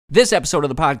This episode of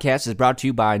the podcast is brought to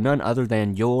you by none other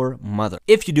than your mother.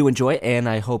 If you do enjoy it, and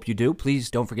I hope you do,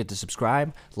 please don't forget to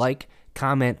subscribe, like,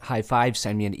 comment, high five,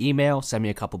 send me an email, send me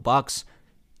a couple bucks,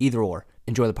 either or.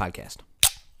 Enjoy the podcast.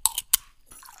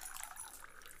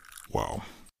 Wow.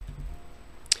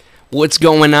 What's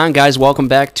going on, guys? Welcome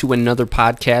back to another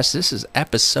podcast. This is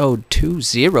episode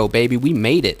 20, baby. We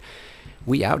made it.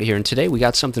 We out here, and today we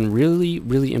got something really,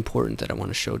 really important that I want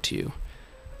to show to you.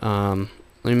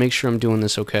 Let me make sure I'm doing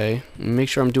this okay. Let me make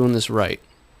sure I'm doing this right.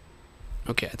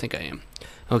 Okay, I think I am.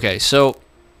 Okay, so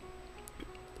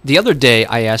the other day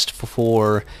I asked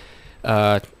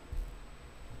I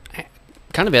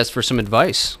kind of asked for some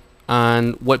advice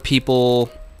on what people,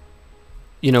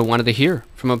 wanted to hear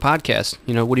from a podcast.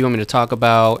 What do you want me to talk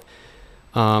about?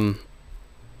 All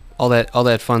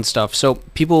that fun stuff. So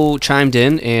people chimed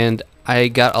in, and I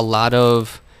got a lot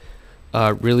of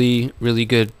really, really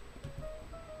good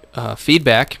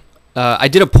feedback. I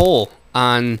did a poll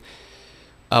on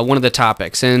one of the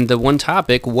topics, and the one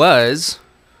topic was,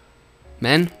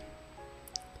 men,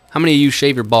 how many of you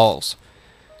shave your balls?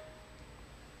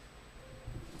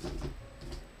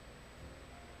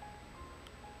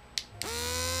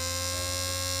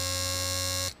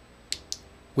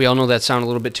 We all know that sounded a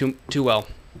little bit too well.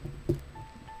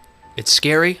 It's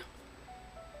scary,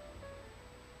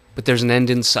 but there's an end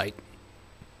in sight.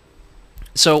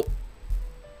 So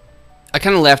I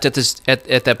kind of laughed at this at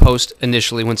that post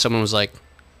initially when someone was like,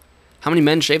 how many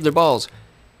men shave their balls?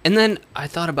 And then I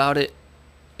thought about it,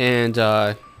 and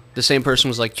the same person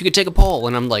was like, you could take a poll.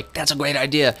 And I'm like, that's a great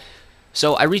idea.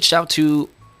 So I reached out to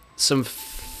some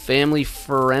family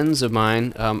friends of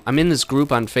mine. I'm in this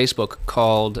group on Facebook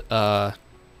called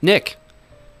Nick,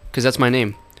 because that's my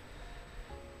name.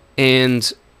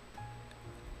 And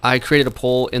I created a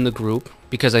poll in the group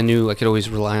because I knew I could always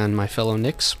rely on my fellow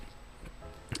Nicks.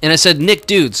 And I said, Nick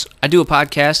dudes, I do a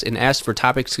podcast, and asked for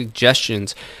topic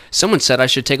suggestions. Someone said I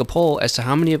should take a poll as to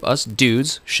how many of us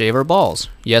dudes shave our balls,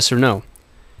 yes or no.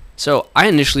 So I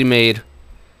initially made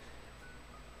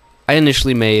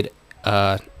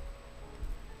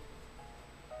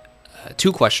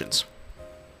two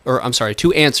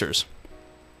answers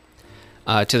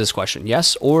to this question,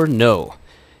 yes or no.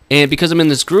 And because I'm in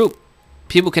this group,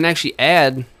 people can actually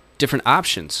add different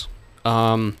options.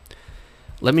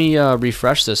 Let me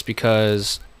refresh this,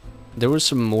 because there were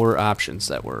some more options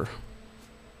that were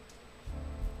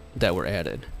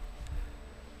added.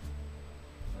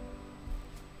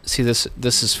 See, this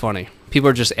is funny. People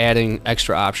are just adding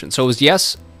extra options. So it was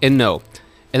yes and no,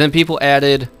 and then people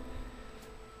added,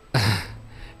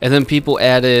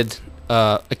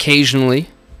 occasionally.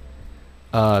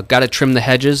 Gotta trim the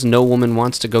hedges. No woman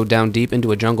wants to go down deep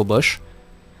into a jungle bush.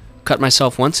 Cut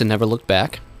myself once and never looked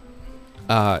back.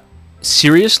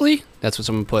 Seriously? That's what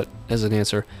someone put as an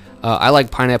answer. I like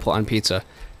pineapple on pizza.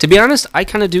 To be honest, I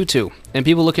kind of do too. And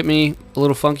people look at me a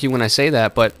little funky when I say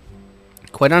that, but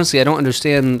quite honestly, I don't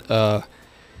understand why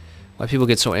people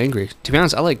get so angry. To be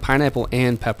honest, I like pineapple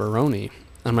and pepperoni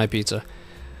on my pizza.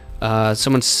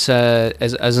 Someone said,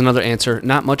 as another answer,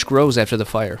 not much grows after the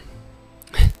fire.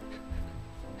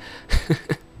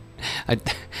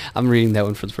 I'm reading that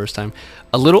one for the first time.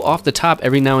 A little off the top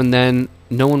every now and then.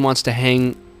 No one wants to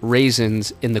hang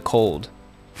raisins in the cold.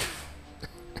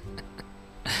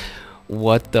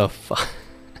 What the fuck?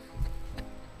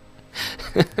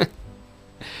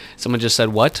 Someone just said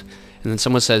what? And then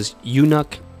someone says,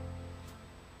 eunuch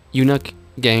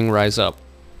gang rise up.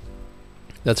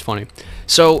 That's funny.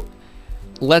 So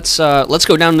let's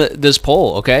go down this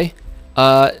poll, okay?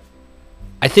 I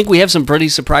think we have some pretty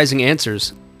surprising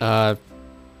answers. I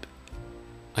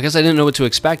guess I didn't know what to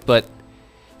expect, but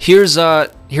here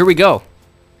we go.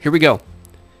 Here we go.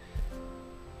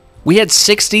 We had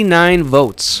 69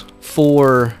 votes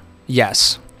for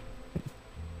yes.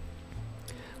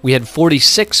 We had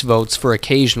 46 votes for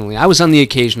occasionally. I was on the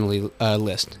occasionally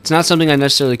list. It's not something I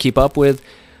necessarily keep up with.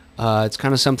 It's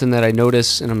kind of something that I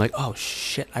notice, and I'm like, oh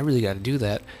shit, I really got to do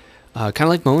that. Kind of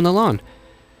like mowing the lawn.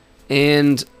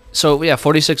 And so, yeah,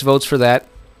 46 votes for that.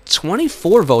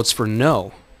 24 votes for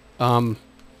no.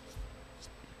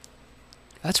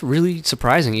 That's really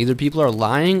surprising. Either people are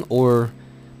lying, or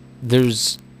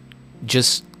there's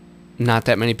just not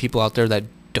that many people out there that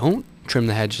don't trim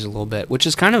the hedges a little bit, which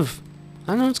is kind of,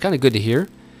 I don't know, it's kind of good to hear.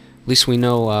 At least we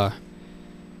know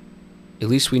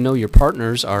your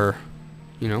partners are,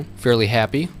 fairly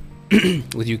happy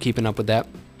with you keeping up with that.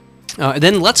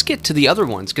 Then let's get to the other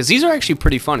ones, because these are actually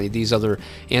pretty funny, these other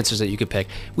answers that you could pick.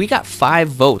 We got 5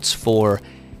 votes for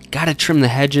gotta trim the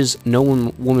hedges, no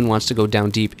woman wants to go down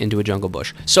deep into a jungle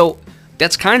bush. So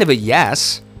that's kind of a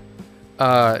yes,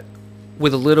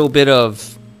 with a little bit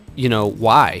of you know,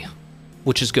 why,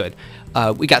 which is good.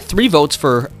 We got 3 votes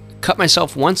for cut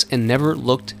myself once and never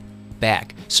looked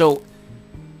back. So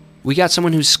we got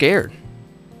someone who's scared.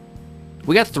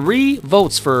 We got 3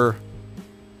 votes for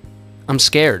I'm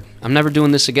scared. I'm never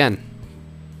doing this again.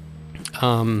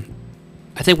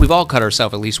 I think we've all cut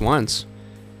ourselves at least once.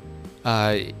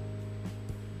 It's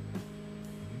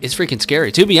freaking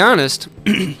scary. To be honest,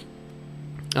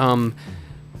 I'm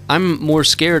more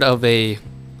scared of a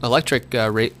electric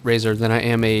razor than I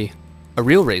am a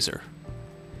real razor.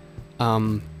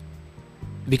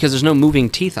 Because there's no moving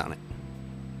teeth on it.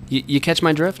 You catch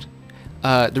my drift?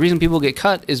 The reason people get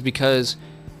cut is because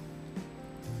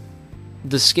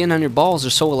the skin on your balls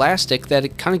are so elastic that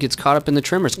it kind of gets caught up in the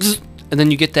trimmers. And then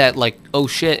you get that, like, oh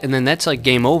shit, and then that's like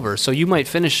game over. So you might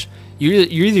finish, you're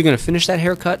either going to finish that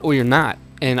haircut or you're not.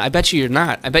 And I bet you're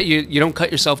not. I bet you don't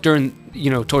cut yourself during,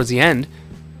 you know, towards the end.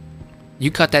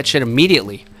 You cut that shit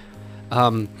immediately.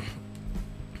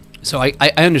 So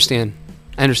I understand.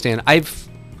 I understand.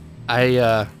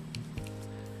 I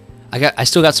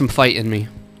still got some fight in me.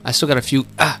 I still got a few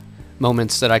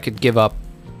moments that I could give up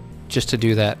just to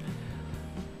do that.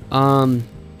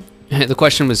 The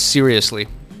question was seriously.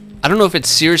 I don't know if it's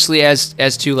seriously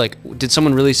as to like, did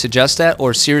someone really suggest that,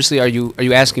 or seriously are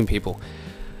you asking people?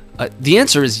 The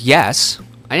answer is yes.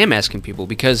 I am asking people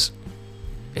because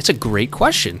it's a great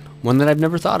question, one that I've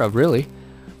never thought of really.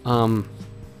 I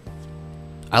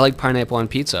like pineapple on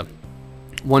pizza.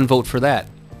 1 vote for that.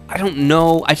 I don't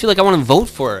know. I feel like I want to vote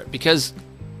for it because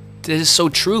this is so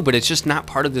true, but it's just not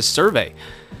part of this survey.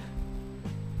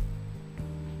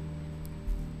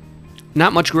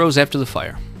 Not much grows after the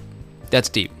fire. That's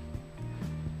deep.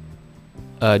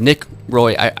 Nick,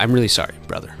 Roy, I'm really sorry,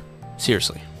 brother.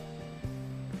 Seriously.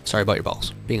 Sorry about your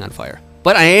balls being on fire.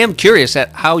 But I am curious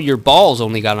at how your balls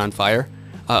only got on fire,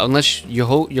 unless your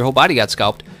whole body got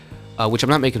scalped, which I'm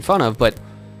not making fun of, but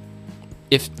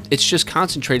if it's just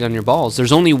concentrated on your balls,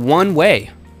 there's only one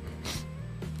way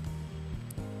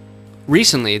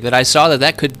recently that I saw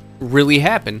that could really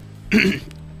happen.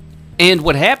 And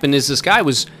what happened is this guy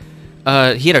was,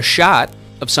 he had a shot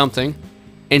of something,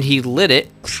 and he lit it,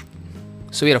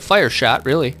 so he had a fire shot,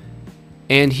 really,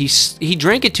 and he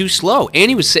drank it too slow, and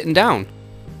he was sitting down.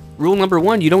 Rule number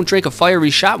 1, you don't drink a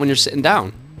fiery shot when you're sitting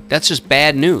down. That's just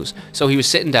bad news. So he was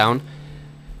sitting down.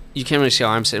 You can't really see how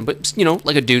I'm sitting, but, you know,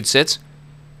 like a dude sits.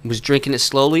 Was drinking it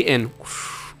slowly and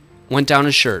went down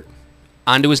his shirt,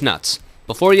 onto his nuts.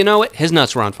 Before you know it, his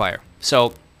nuts were on fire.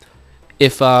 So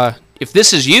if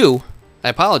this is you, I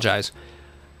apologize.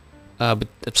 But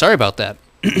I'm sorry about that.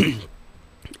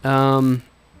 A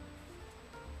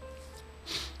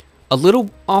little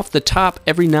off the top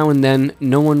every now and then.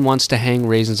 No one wants to hang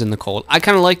raisins in the cold. I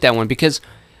kind of like that one because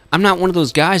I'm not one of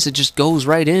those guys that just goes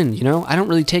right in. You know, I don't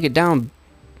really take it down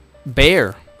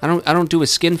bare. I don't do a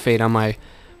skin fade on my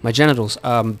genitals.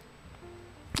 I'm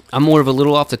more of a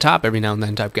little off the top every now and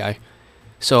then type guy.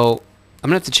 So I'm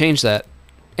gonna have to change that.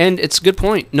 And it's a good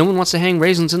point. No one wants to hang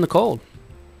raisins in the cold.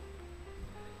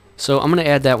 So I'm gonna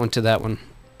add that one to that one.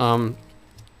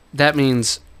 That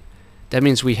means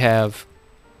we have.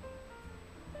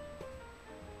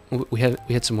 We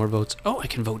had some more votes. Oh, I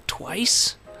can vote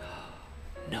twice?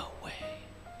 No way.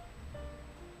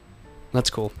 That's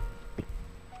cool.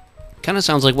 Kind of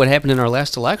sounds like what happened in our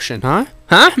last election, huh?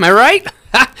 Huh? Am I right?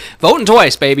 Voting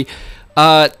twice, baby.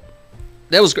 That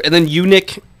was great. And then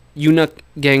Eunuch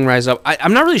Gang Rise Up.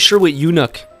 I'm not really sure what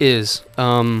Eunuch is.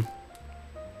 Should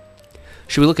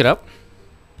we look it up?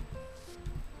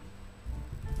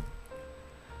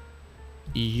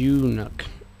 Eunuch.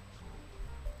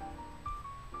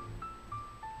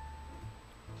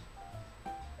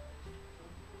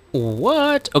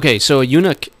 What? Okay, so a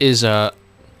eunuch is I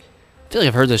feel like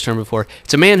I've heard this term before.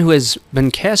 It's a man who has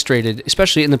been castrated,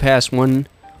 especially in the past, one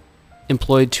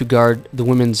employed to guard the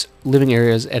women's living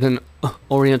areas at an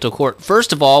oriental court.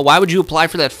 First of all, why would you apply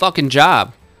for that fucking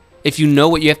job if you know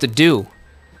what you have to do?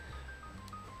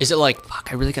 Is it like, fuck,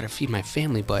 I really gotta feed my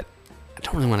family, but I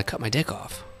don't really want to cut my dick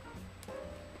off?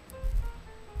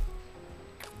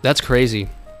 That's crazy.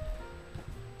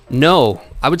 No,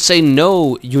 I would say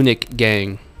no, eunuch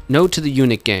gang. No to the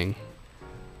eunuch gang.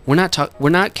 We're not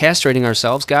castrating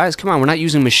ourselves, guys. Come on, we're not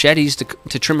using machetes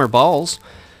to trim our balls.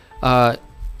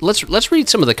 Let's read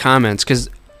some of the comments, because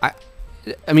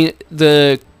I mean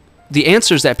the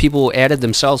answers that people added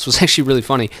themselves was actually really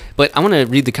funny. But I want to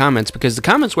read the comments because the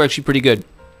comments were actually pretty good.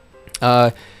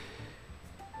 By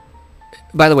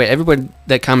the way, everybody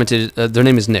that commented, their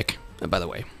name is Nick. By the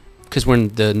way, because we're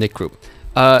in the Nick group.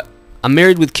 I'm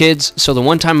married with kids, so the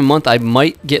one time a month I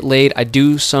might get laid, I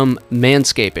do some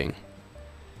manscaping.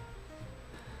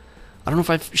 I don't know if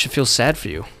I should feel sad for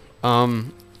you.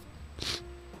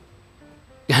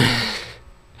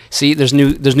 See, there's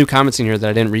new comments in here that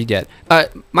I didn't read yet.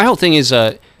 My whole thing is,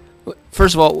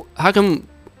 first of all, how come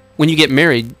when you get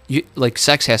married,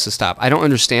 sex has to stop? I don't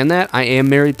understand that. I am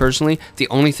married personally. The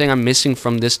only thing I'm missing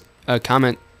from this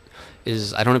comment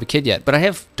is I don't have a kid yet, but I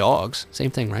have dogs.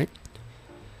 Same thing, right?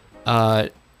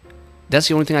 That's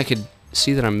the only thing I could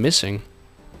see that I'm missing.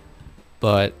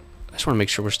 But I just want to make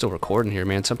sure we're still recording here,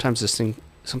 man. Sometimes this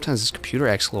computer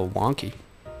acts a little wonky.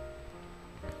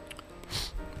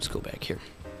 Let's go back here.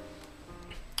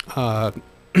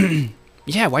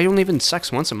 Yeah, why you only having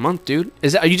sex once a month, dude?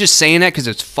 Are you just saying that because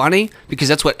it's funny? Because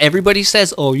that's what everybody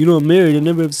says? Oh, you know, I'm married, I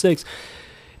never have sex.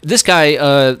 This guy,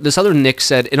 this other Nick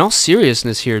said, in all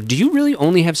seriousness here, do you really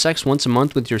only have sex once a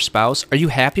month with your spouse? Are you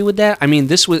happy with that? I mean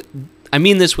this with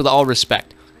all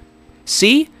respect.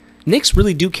 See? Nicks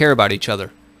really do care about each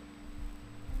other.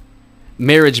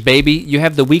 Marriage, baby. You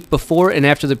have the week before and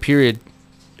after the period.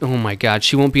 Oh my God,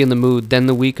 she won't be in the mood. Then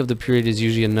the week of the period is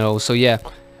usually a no. So yeah,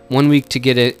 1 week to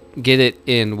get it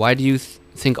in. Why do you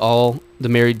think all the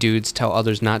married dudes tell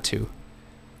others not to?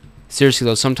 Seriously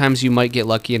though, sometimes you might get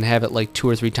lucky and have it like 2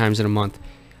 or 3 times in a month.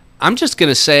 I'm just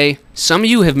gonna say, some of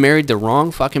you have married the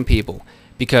wrong fucking people,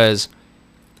 because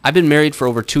I've been married for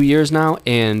over 2 years now,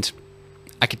 and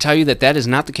I can tell you that is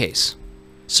not the case.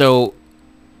 So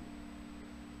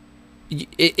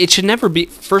it should never be.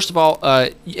 First of all,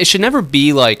 it should never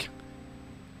be like,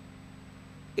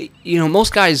 you know,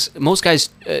 most guys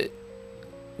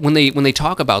when they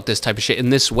talk about this type of shit in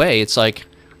this way, it's like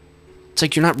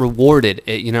you're not rewarded.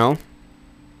 You know,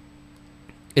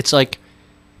 it's like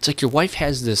your wife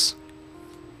has this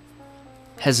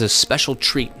special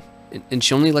treat, and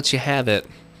she only lets you have it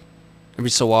every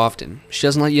so often. She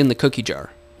doesn't let you in the cookie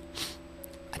jar.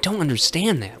 I don't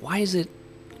understand that. Why is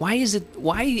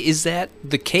that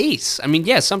the case? I mean,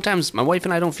 yeah, sometimes my wife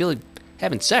and I don't feel like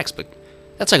having sex, but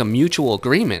that's like a mutual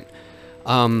agreement.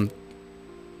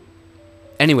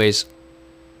 Anyways,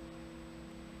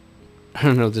 I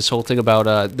don't know, this whole thing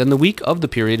about, then the week of the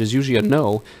period is usually a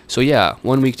no. So yeah,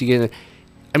 1 week to get it.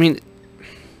 I mean,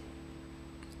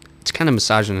 it's kind of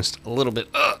misogynist, a little bit.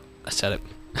 I said it.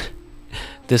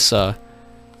 This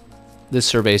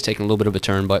survey is taking a little bit of a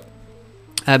turn, but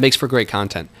it makes for great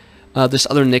content. This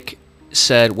other Nick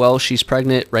said, well, she's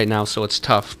pregnant right now, so it's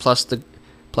tough. Plus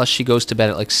she goes to bed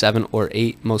at like 7 or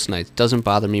 8 most nights. Doesn't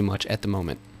bother me much at the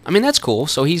moment. I mean, that's cool.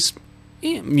 So he's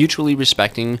mutually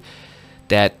respecting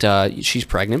that she's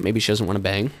pregnant. Maybe she doesn't want to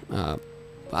bang. On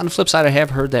the flip side, I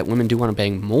have heard that women do want to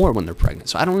bang more when they're pregnant.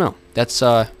 So I don't know. That's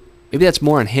maybe that's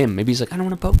more on him. Maybe he's like, I don't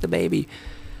want to poke the baby.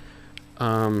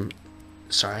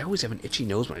 Sorry, I always have an itchy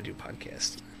nose when I do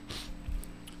podcasts.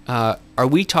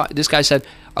 This guy said,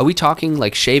 are we talking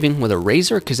like shaving with a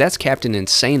razor? Because that's Captain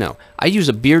Insano. I use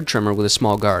a beard trimmer with a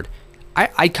small guard.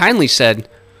 I kindly said,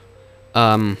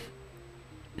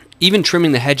 even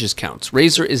trimming the hedges counts.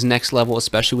 Razor is next level,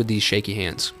 especially with these shaky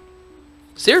hands.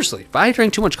 Seriously, if I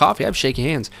drink too much coffee, I have shaky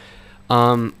hands.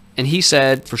 And he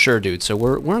said, for sure, dude. So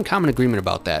we're in common agreement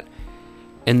about that.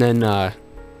 And then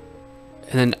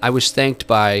I was thanked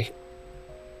by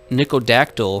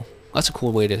Nicodactyl. That's a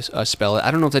cool way to spell it.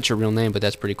 I don't know if that's your real name, but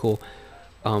that's pretty cool.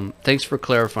 Thanks for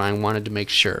clarifying. Wanted to make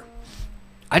sure.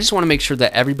 I just want to make sure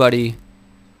that everybody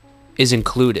is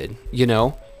included, you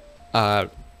know?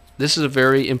 This is a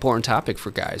very important topic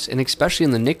for guys, and especially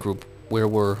in the Nick group where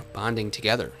we're bonding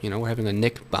together. You know, we're having a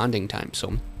Nick bonding time.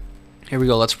 So here we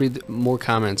go. Let's read more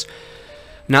comments.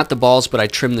 Not the balls, but I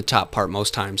trim the top part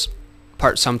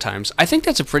sometimes. I think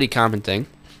that's a pretty common thing.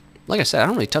 Like I said, I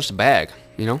don't really touch the bag,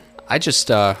 you know? I just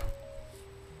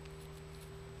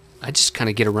kind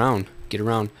of get around,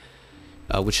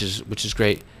 which is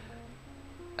great.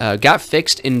 Got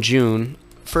fixed in June.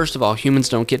 First of all, humans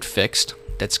don't get fixed.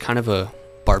 That's kind of a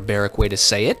barbaric way to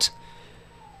say it.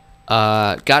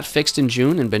 Got fixed in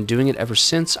June and been doing it ever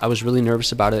since. I was really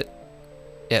nervous about it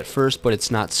at first, but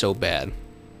it's not so bad.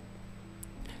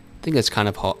 I think that's kind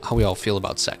of how we all feel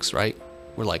about sex, right?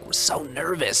 We're so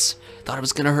nervous. Thought it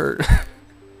was gonna hurt.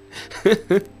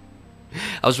 I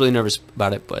was really nervous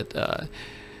about it, but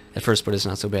at first, but it's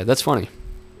not so bad. That's funny.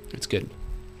 It's good.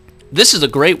 This is a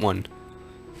great one.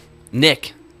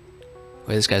 Nick.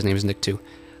 Wait, this guy's name is Nick too.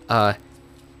 A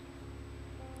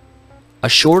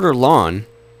shorter lawn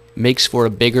makes for a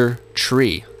bigger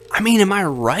tree. I mean, am I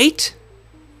right?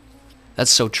 That's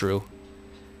so true.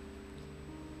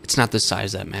 It's not the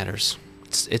size that matters.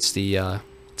 It's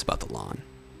about the lawn.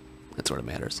 That's what it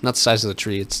matters. Not the size of the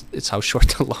tree. It's how short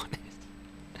the lawn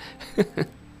is.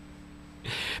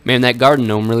 Man, that garden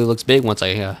gnome really looks big once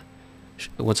I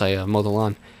mow the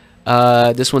lawn.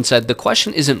 This one said, the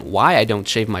question isn't why I don't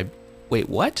shave my... Wait,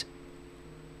 what?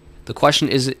 The question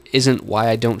isn't why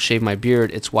I don't shave my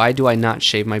beard. It's why do I not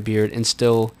shave my beard and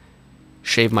still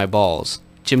shave my balls?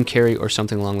 Jim Carrey or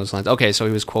something along those lines. Okay, so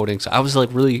he was quoting. So I was like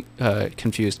really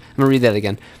confused. I'm going to read that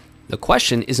again. The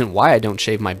question isn't why I don't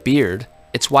shave my beard.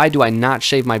 It's why do I not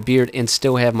shave my beard and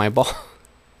still have my ball?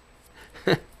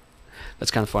 That's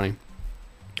kind of funny.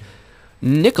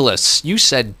 Nicholas, you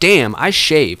said, damn, I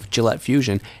shave Gillette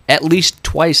Fusion at least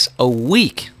twice a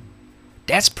week.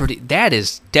 That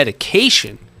is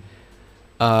dedication.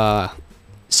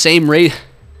 Same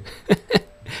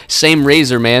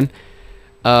razor, man.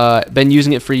 Been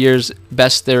using it for years.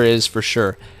 Best there is for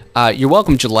sure. You're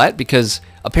welcome, Gillette, because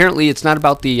apparently it's not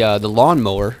about the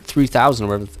lawnmower 3000 or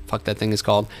whatever the fuck that thing is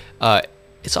called.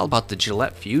 It's all about the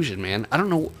Gillette Fusion, man. I don't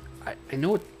know. I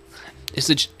know it. Is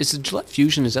the Gillette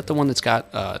Fusion, is that the one that's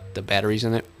got the batteries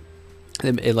in it?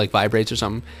 It like vibrates or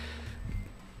something.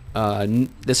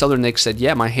 This other Nick said,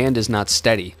 yeah, my hand is not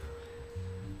steady.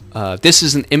 This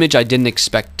is an image I didn't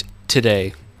expect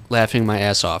today, laughing my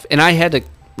ass off. And I had to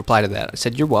reply to that. I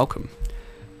said, you're welcome.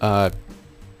 Because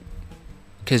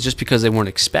just because they weren't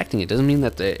expecting it doesn't mean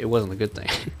that it wasn't a good thing.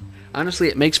 Honestly,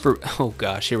 it makes for... Oh,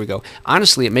 gosh, here we go.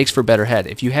 Honestly, it makes for better head.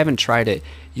 If you haven't tried it,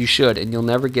 you should, and you'll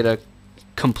never get a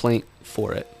complaint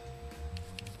for it.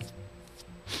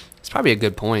 It's probably a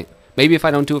good point. Maybe if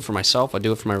I don't do it for myself, I'll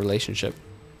do it for my relationship.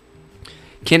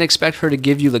 Can't expect her to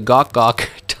give you the gawk gawk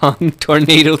tongue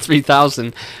tornado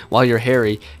 3000 while you're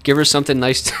hairy. Give her something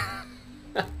nice to...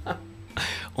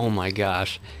 Oh my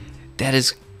gosh. That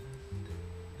is...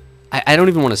 I don't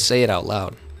even want to say it out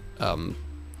loud.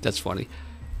 That's funny.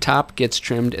 Top gets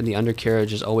trimmed and the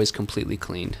undercarriage is always completely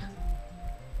cleaned.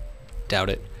 Doubt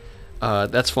it.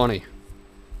 That's funny.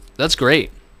 That's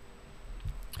great.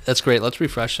 That's great. Let's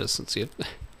refresh this and see if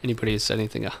anybody has said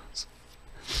anything else.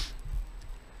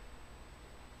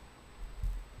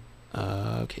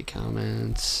 Okay,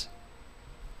 comments.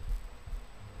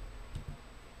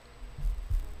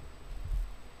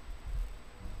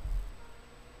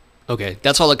 Okay,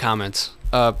 that's all the comments.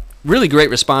 Really great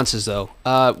responses, though.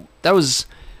 That was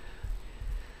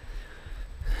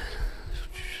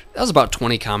about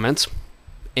 20 comments,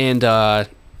 and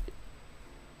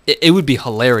it would be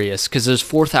hilarious because there's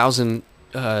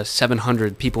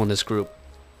 4,700 people in this group,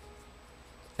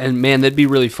 and man, that'd be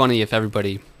really funny if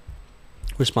everybody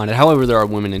responded. However, there are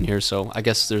women in here, so I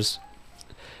guess there's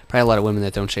probably a lot of women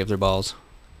that don't shave their balls.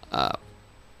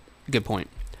 Good point.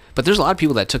 But there's a lot of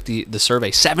people that took the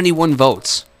survey. 71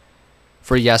 votes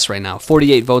for yes right now.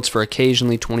 48 votes for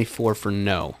occasionally, 24 for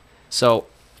no. So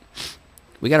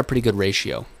we got a pretty good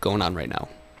ratio going on right now.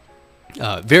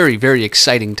 Very, very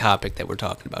exciting topic that we're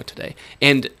talking about today.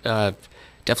 And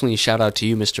definitely a shout out to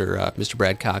you, Mr.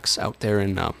 Brad Cox, out there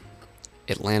in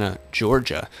Atlanta,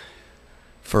 Georgia,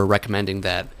 for recommending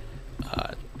that.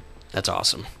 That's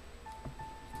awesome.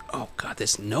 Oh, God,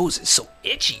 this nose is so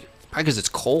itchy. Probably because it's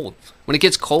cold. When it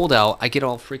gets cold out, I get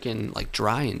all freaking like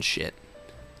dry and shit.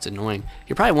 It's annoying.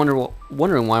 You're probably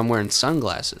wondering why I'm wearing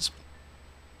sunglasses.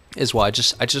 Is why I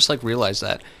just like realized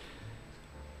that.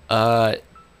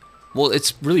 Well,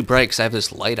 it's really bright because I have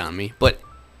this light on me. But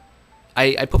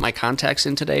I put my contacts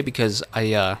in today because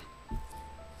if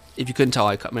you couldn't tell,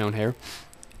 I cut my own hair,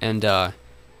 and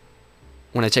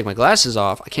when I take my glasses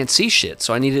off, I can't see shit.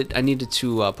 So I needed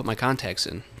to put my contacts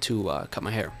in to cut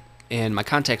my hair. And my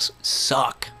contacts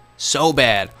suck so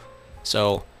bad.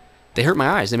 So they hurt my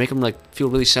eyes. They make them like feel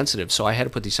really sensitive. So I had to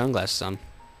put these sunglasses on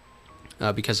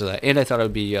because of that. And I thought it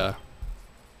would be, to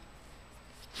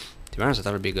be honest, I thought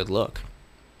it would be a good look.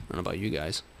 I don't know about you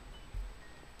guys.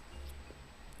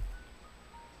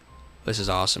 This is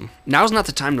awesome. Now's not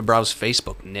the time to browse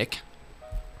Facebook, Nick.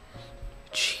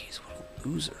 Jeez, what a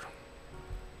loser.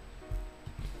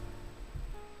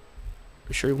 Are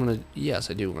you sure you want to?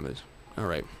 Yes, I do want to. All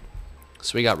right.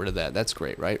 So we got rid of that. That's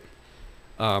great, right?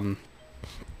 Let's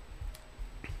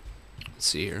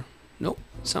see here. Nope,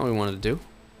 that's not what we wanted to do.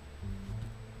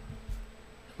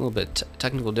 A little bit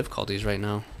technical difficulties right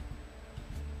now.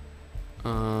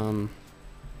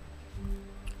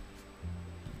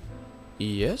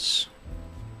 Yes.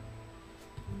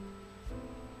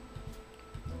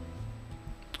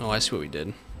 Oh, I see what we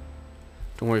did.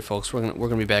 Don't worry, folks. We're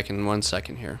gonna be back in 1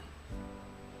 second here.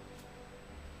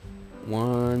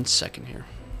 1 second here.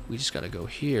 We just gotta go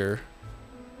here.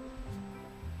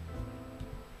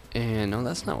 And no,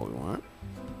 that's not what we want.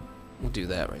 We'll do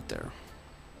that right there.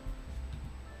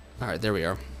 Alright, there we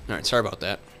are. Alright, sorry about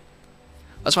that.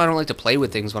 That's why I don't like to play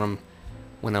with things when I'm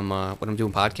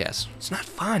doing podcasts. It's not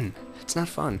fun. It's not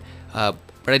fun. But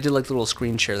I did like the little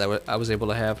screen share that I was able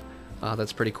to have.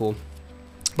 That's pretty cool.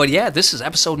 But yeah, this is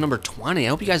episode number 20. I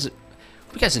hope you guys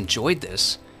enjoyed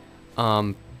this.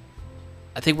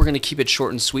 I think we're going to keep it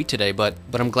short and sweet today, but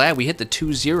I'm glad we hit the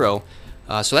 2-0.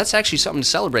 So that's actually something to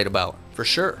celebrate about, for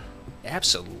sure.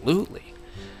 Absolutely.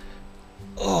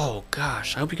 Oh,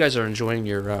 gosh. I hope you guys are enjoying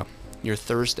your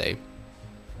Thursday.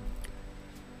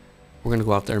 We're going to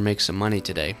go out there and make some money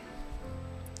today.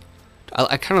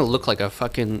 I kind of look like a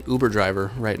fucking Uber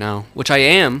driver right now, which I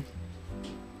am.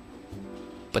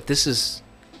 But this is...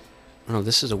 I don't know,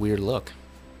 this is a weird look.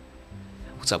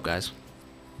 What's up, guys?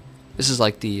 This is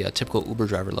like the typical Uber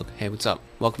driver look. Hey, what's up?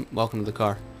 Welcome to the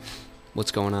car.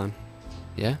 What's going on?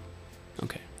 Yeah?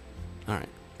 Okay. Alright,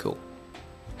 cool.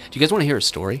 Do you guys want to hear a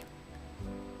story?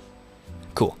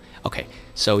 Cool. Okay,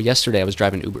 so yesterday I was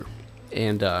driving Uber.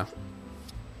 And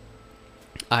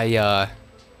I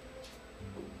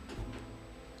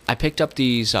picked up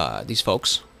these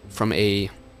folks from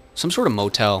some sort of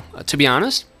motel. To be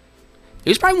honest, it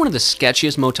was probably one of the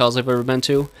sketchiest motels I've ever been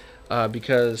to,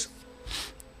 because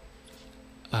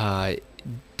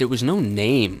there was no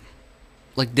name.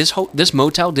 Like this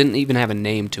motel didn't even have a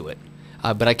name to it.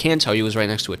 But I can tell you it was right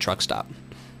next to a truck stop.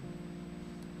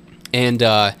 And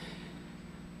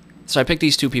so I picked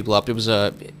these two people up. It was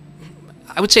I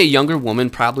would say a younger woman,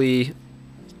 probably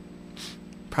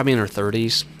in her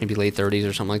 30s, maybe late 30s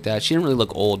or something like that. She didn't really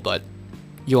look old, but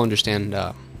you'll understand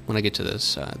when I get to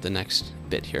this the next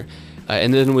bit here.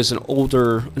 And then it was an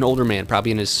older man,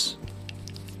 probably in his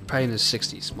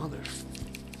 60s.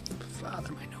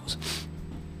 Father, my nose.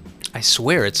 I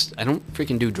swear I don't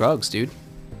freaking do drugs, dude.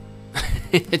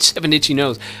 It's have an itchy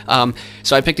nose.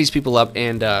 So I picked these people up,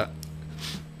 and I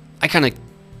kind of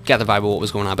got the vibe of what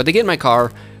was going on. But they get in my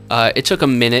car. It took a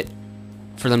minute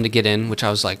for them to get in, which I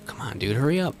was like, come on, dude,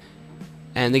 hurry up.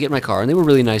 And they get in my car, and they were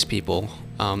really nice people.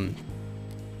 And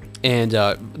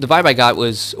the vibe I got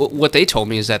was, what they told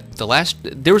me is that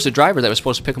there was a driver that was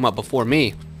supposed to pick them up before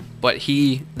me, but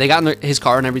they got in his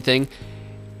car and everything,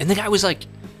 and the guy was like,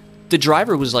 the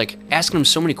driver was like asking him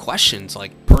so many questions,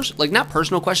 like not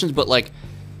personal questions, but like,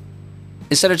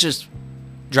 instead of just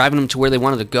driving them to where they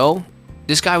wanted to go,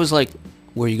 this guy was like,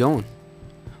 where are you going?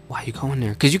 Why are you going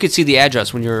there? Because you could see the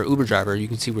address when you're an Uber driver. You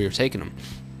can see where you're taking them.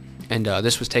 And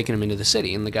this was taking him into the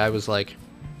city. And the guy was like,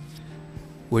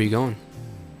 where are you going?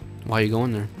 Why are you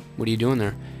going there? What are you doing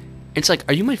there? It's like,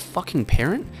 are you my fucking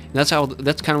parent? And that's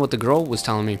kind of what the girl was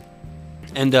telling me.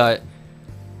 And the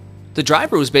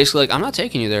driver was basically like, I'm not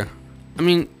taking you there. I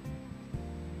mean,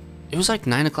 it was like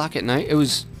 9 o'clock at night. It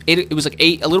was like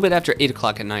 8, a little bit after 8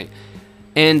 o'clock at night.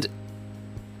 And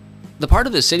the part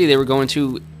of the city they were going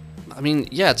to, I mean,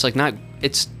 yeah, it's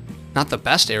not the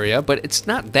best area, but it's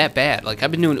not that bad. Like,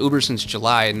 I've been doing Uber since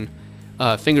July, and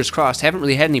fingers crossed, haven't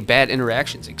really had any bad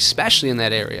interactions, especially in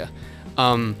that area.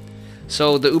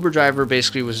 So the Uber driver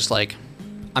basically was just like,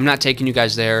 I'm not taking you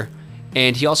guys there.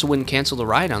 And he also wouldn't cancel the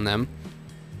ride on them,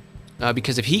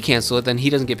 because if he canceled it, then he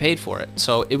doesn't get paid for it.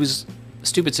 So it was a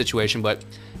stupid situation. But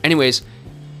anyways,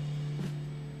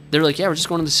 they're like, yeah, we're just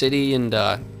going to the city. And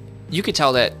you could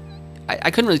tell that,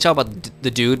 I couldn't really tell about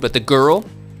the dude, but the girl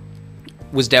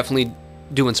was definitely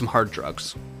doing some hard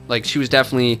drugs. Like, she was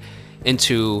definitely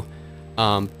into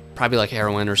probably like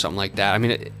heroin or something like that. I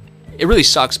mean, it really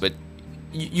sucks, but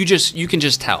you can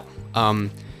just tell.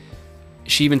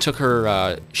 She even took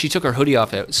her hoodie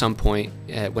off at some point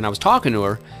when I was talking to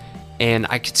her, and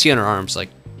I could see on her arms like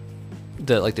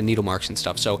the needle marks and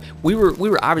stuff. So we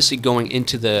were obviously going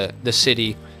into the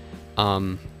city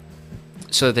so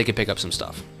that they could pick up some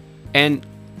stuff. And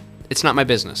it's not my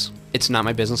business. It's not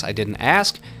my business. I didn't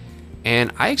ask.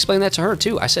 And I explained that to her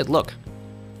too. I said, look,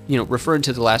 referring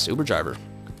to the last Uber driver,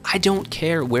 I don't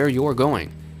care where you're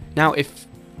going. Now, if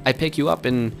I pick you up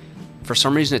and for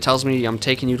some reason it tells me I'm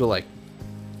taking you to like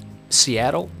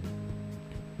Seattle,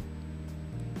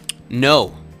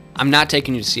 no, I'm not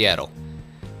taking you to Seattle.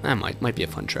 That might be a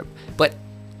fun trip. But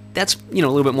that's, a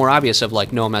little bit more obvious of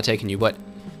like, no, I'm not taking you. But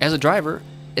as a driver,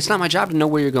 it's not my job to know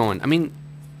where you're going. I mean,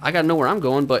 I got to know where I'm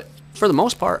going, but for the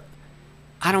most part,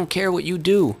 I don't care what you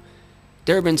do.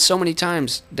 There have been so many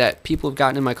times that people have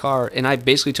gotten in my car, and I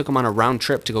basically took them on a round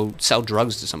trip to go sell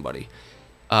drugs to somebody.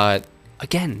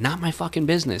 Again, not my fucking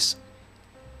business.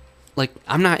 Like,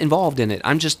 I'm not involved in it.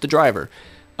 I'm just the driver.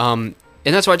 And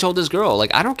that's why I told this girl,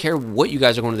 like, I don't care what you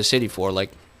guys are going to the city for.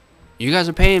 Like, you guys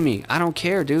are paying me. I don't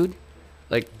care, dude.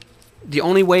 Like, the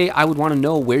only way I would want to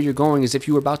know where you're going is if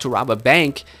you were about to rob a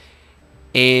bank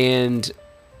and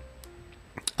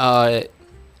I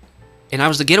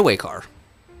was the getaway car.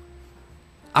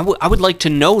 I would like to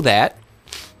know that,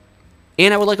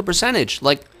 and I would like a percentage.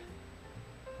 Like,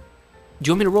 do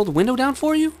you want me to roll the window down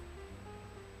for you?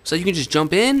 So you can just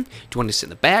jump in? Do you want to sit in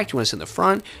the back? Do you want to sit in the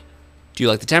front? Do you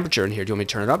like the temperature in here? Do you want me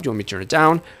to turn it up? Do you want me to turn it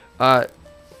down?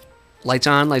 lights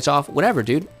on, lights off, whatever,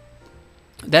 dude.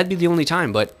 That'd be the only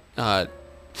time. But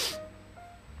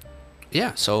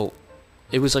yeah, so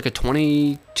it was like a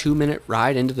 22-minute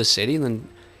ride into the city, and then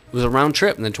it was a round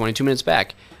trip, and then 22 minutes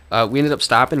back. We ended up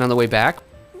stopping on the way back.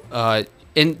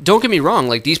 And don't get me wrong,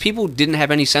 like, these people didn't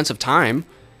have any sense of time,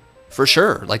 for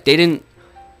sure. Like, they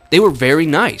were very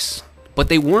nice, but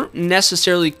they weren't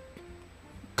necessarily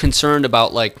concerned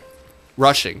about, like,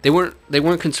 rushing. They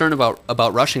weren't concerned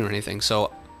about rushing or anything,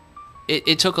 so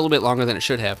it took a little bit longer than it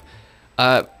should have.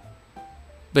 But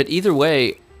either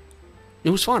way, it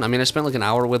was fun. I mean, I spent like an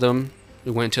hour with them.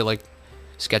 We went to, like,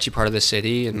 sketchy part of the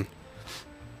city, and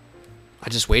I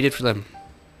just waited for them.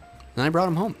 And I brought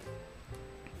them home.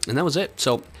 And that was it.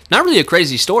 So, not really a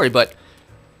crazy story, but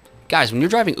guys, when you're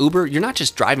driving Uber, you're not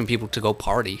just driving people to go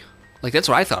party. Like, that's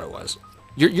what I thought it was.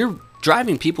 You're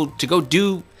driving people to go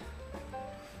do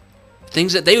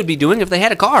things that they would be doing if they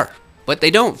had a car, but they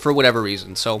don't for whatever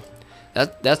reason. So,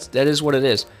 that is what it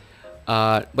is.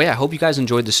 But yeah, I hope you guys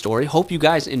enjoyed the story. Hope you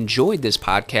guys enjoyed this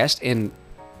podcast, and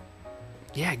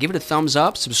yeah, give it a thumbs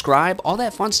up, subscribe, all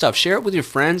that fun stuff. Share it with your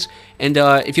friends. And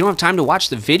if you don't have time to watch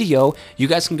the video, you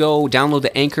guys can go download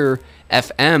the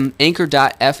Anchor.fm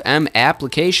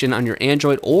application on your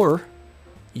Android or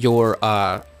your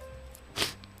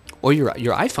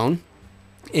iPhone.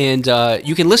 And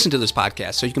you can listen to this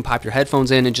podcast. So you can pop your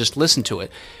headphones in and just listen to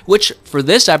it. Which, for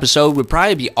this episode, would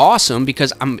probably be awesome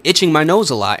because I'm itching my nose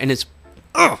a lot. And it's...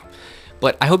 Ugh.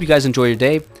 But I hope you guys enjoy your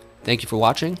day. Thank you for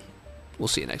watching. We'll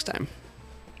see you next time.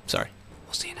 Sorry.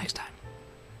 We'll see you next time.